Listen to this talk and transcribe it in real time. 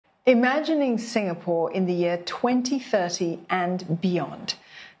Imagining Singapore in the year 2030 and beyond.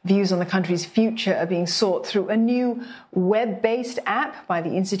 Views on the country's future are being sought through a new web-based app by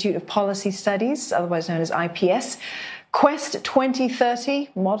the Institute of Policy Studies, otherwise known as IPS. Quest 2030,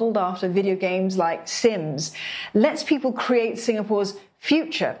 modelled after video games like Sims, lets people create Singapore's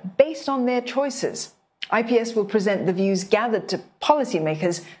future based on their choices. IPS will present the views gathered to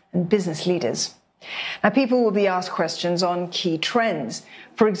policymakers and business leaders. Now, people will be asked questions on key trends.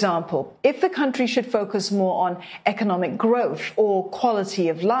 For example, if the country should focus more on economic growth or quality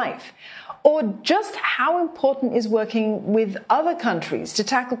of life, or just how important is working with other countries to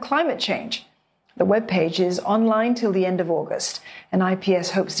tackle climate change. The webpage is online till the end of August, and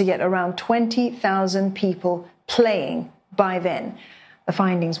IPS hopes to get around 20,000 people playing by then. The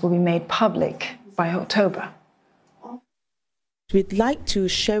findings will be made public by October. We'd like to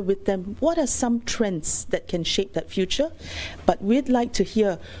share with them what are some trends that can shape that future, but we'd like to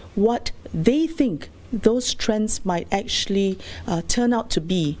hear what they think those trends might actually turn out to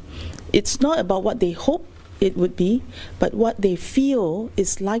be. It's not about what they hope it would be, but what they feel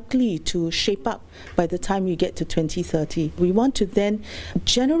is likely to shape up by the time we get to 2030. We want to then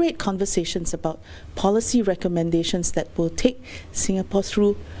generate conversations about policy recommendations that will take Singapore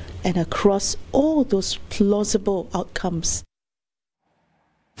through and across all those plausible outcomes.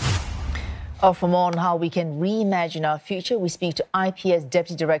 For more on how we can reimagine our future, we speak to IPS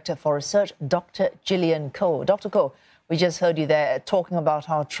Deputy Director for Research, Dr. Gillian Koh. Dr. Koh, we just heard you there talking about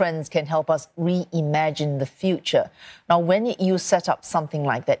how trends can help us reimagine the future. Now, when you set up something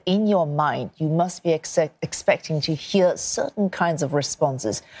like that, in your mind, you must be expecting to hear certain kinds of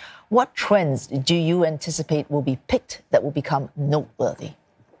responses. What trends do you anticipate will be picked that will become noteworthy?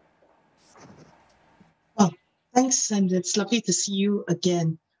 Well, thanks, and it's lovely to see you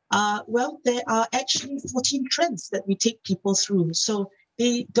again. Well, there are actually 14 trends that we take people through. So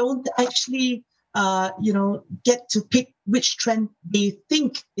they don't actually, get to pick which trend they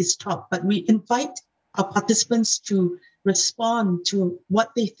think is top, but we invite our participants to respond to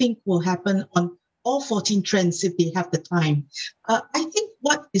what they think will happen on all 14 trends if they have the time. I think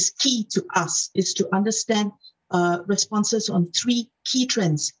what is key to us is to understand responses on three key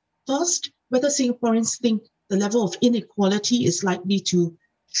trends. First, whether Singaporeans think the level of inequality is likely to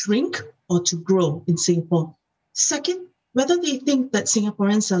shrink or to grow in Singapore. Second, whether they think that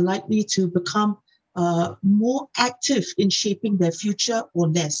Singaporeans are likely to become more active in shaping their future or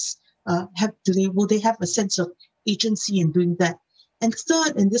less. Will they have a sense of agency in doing that? And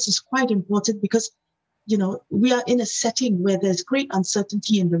third, and this is quite important because, we are in a setting where there's great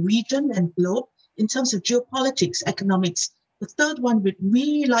uncertainty in the region and globe in terms of geopolitics, economics. The third one, we'd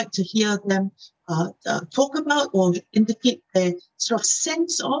really like to hear them talk about or indicate their sort of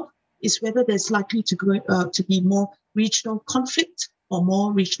sense of is whether there's likely to be more regional conflict or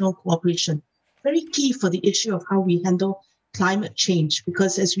more regional cooperation. Very key for the issue of how we handle climate change,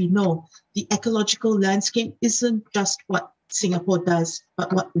 because as we know, the ecological landscape isn't just what Singapore does,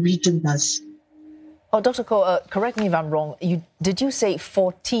 but what the region does. Oh, Dr. Koh, correct me if I'm wrong. Did you say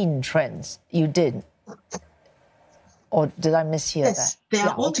 14 trends? You did. Or did I mishear that? Yes, there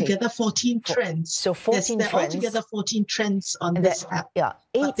are altogether 14 trends. So 14 there trends. There are altogether 14 trends on this app. Yeah,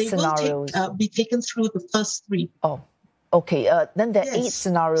 8 scenarios. They will be taken through the first three. Oh, okay. Then there are 8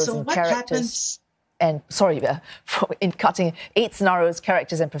 scenarios and characters. In cutting 8 scenarios,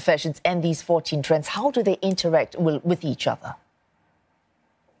 characters and professions, and these 14 trends, how do they interact with each other?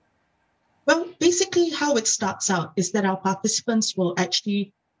 Well, basically how it starts out is that our participants will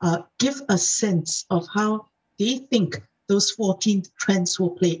actually give a sense of how they think those 14 trends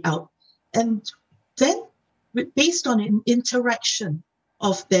will play out. And then, based on an interaction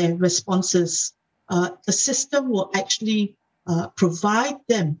of their responses, the system will actually provide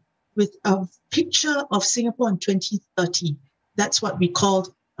them with a picture of Singapore in 2030. That's what we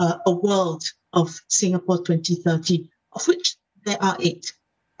called a world of Singapore 2030, of which there are 8.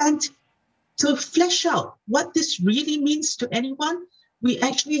 And to flesh out what this really means to anyone, we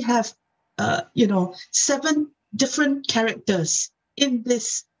actually have 7 different characters in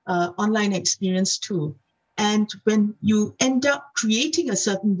this online experience tool. And when you end up creating a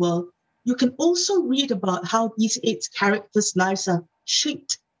certain world, you can also read about how these 8 characters' lives are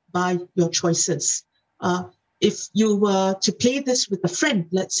shaped by your choices. If you were to play this with a friend,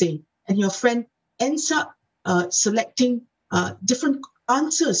 let's say, and your friend ends up selecting different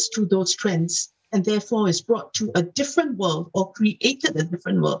answers to those trends, and therefore is brought to a different world or created a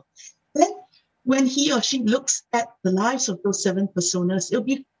different world, then when he or she looks at the lives of those 7 personas, it'll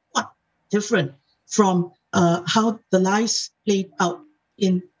be quite different from how the lives played out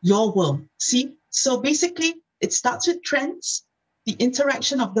in your world. See? So basically, it starts with trends, the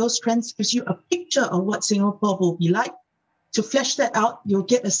interaction of those trends gives you a picture of what Singapore will be like. To flesh that out, you'll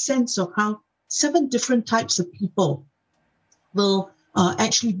get a sense of how 7 different types of people will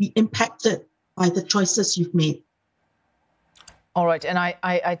actually be impacted by the choices you've made. All right. And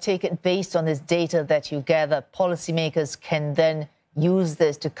I take it based on this data that you gather, policymakers can then use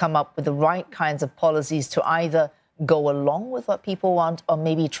this to come up with the right kinds of policies to either go along with what people want or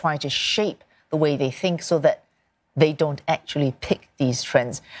maybe try to shape the way they think so that they don't actually pick these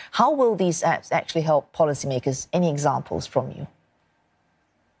trends. How will these apps actually help policymakers? Any examples from you?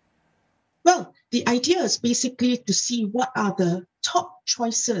 Well, the idea is basically to see what are the top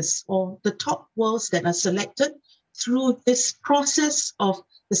choices or the top words that are selected through this process of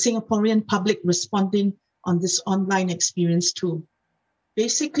the Singaporean public responding on this online experience tool.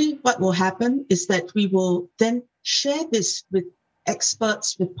 Basically, what will happen is that we will then share this with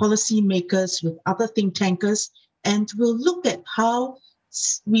experts, with policymakers, with other think tankers, and we'll look at how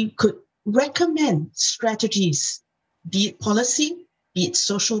we could recommend strategies, be it policy, be it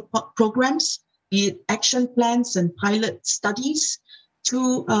social programs, be it action plans and pilot studies,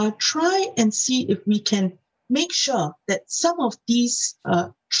 to try and see if we can make sure that some of these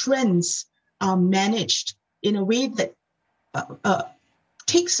trends are managed in a way that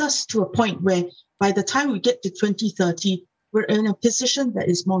takes us to a point where by the time we get to 2030, we're in a position that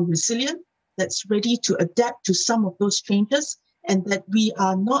is more resilient, that's ready to adapt to some of those changes, and that we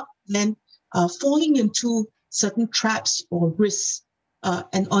are not then falling into certain traps or risks.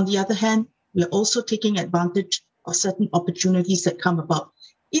 And on the other hand, we're also taking advantage of certain opportunities that come about.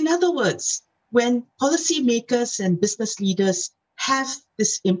 In other words, when policymakers and business leaders have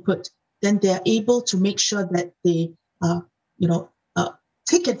this input, then they're able to make sure that they,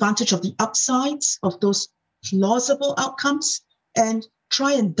 take advantage of the upsides of those plausible outcomes and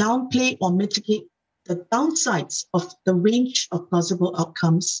try and downplay or mitigate the downsides of the range of plausible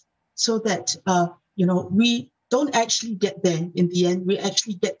outcomes, so that we don't actually get there in the end. We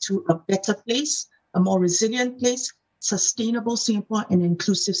actually get to a better place, a more resilient place, sustainable Singapore and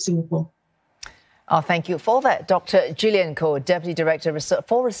inclusive Singapore. Thank you for that, Dr. Gillian Koh, Deputy Director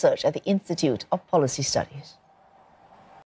for Research at the Institute of Policy Studies.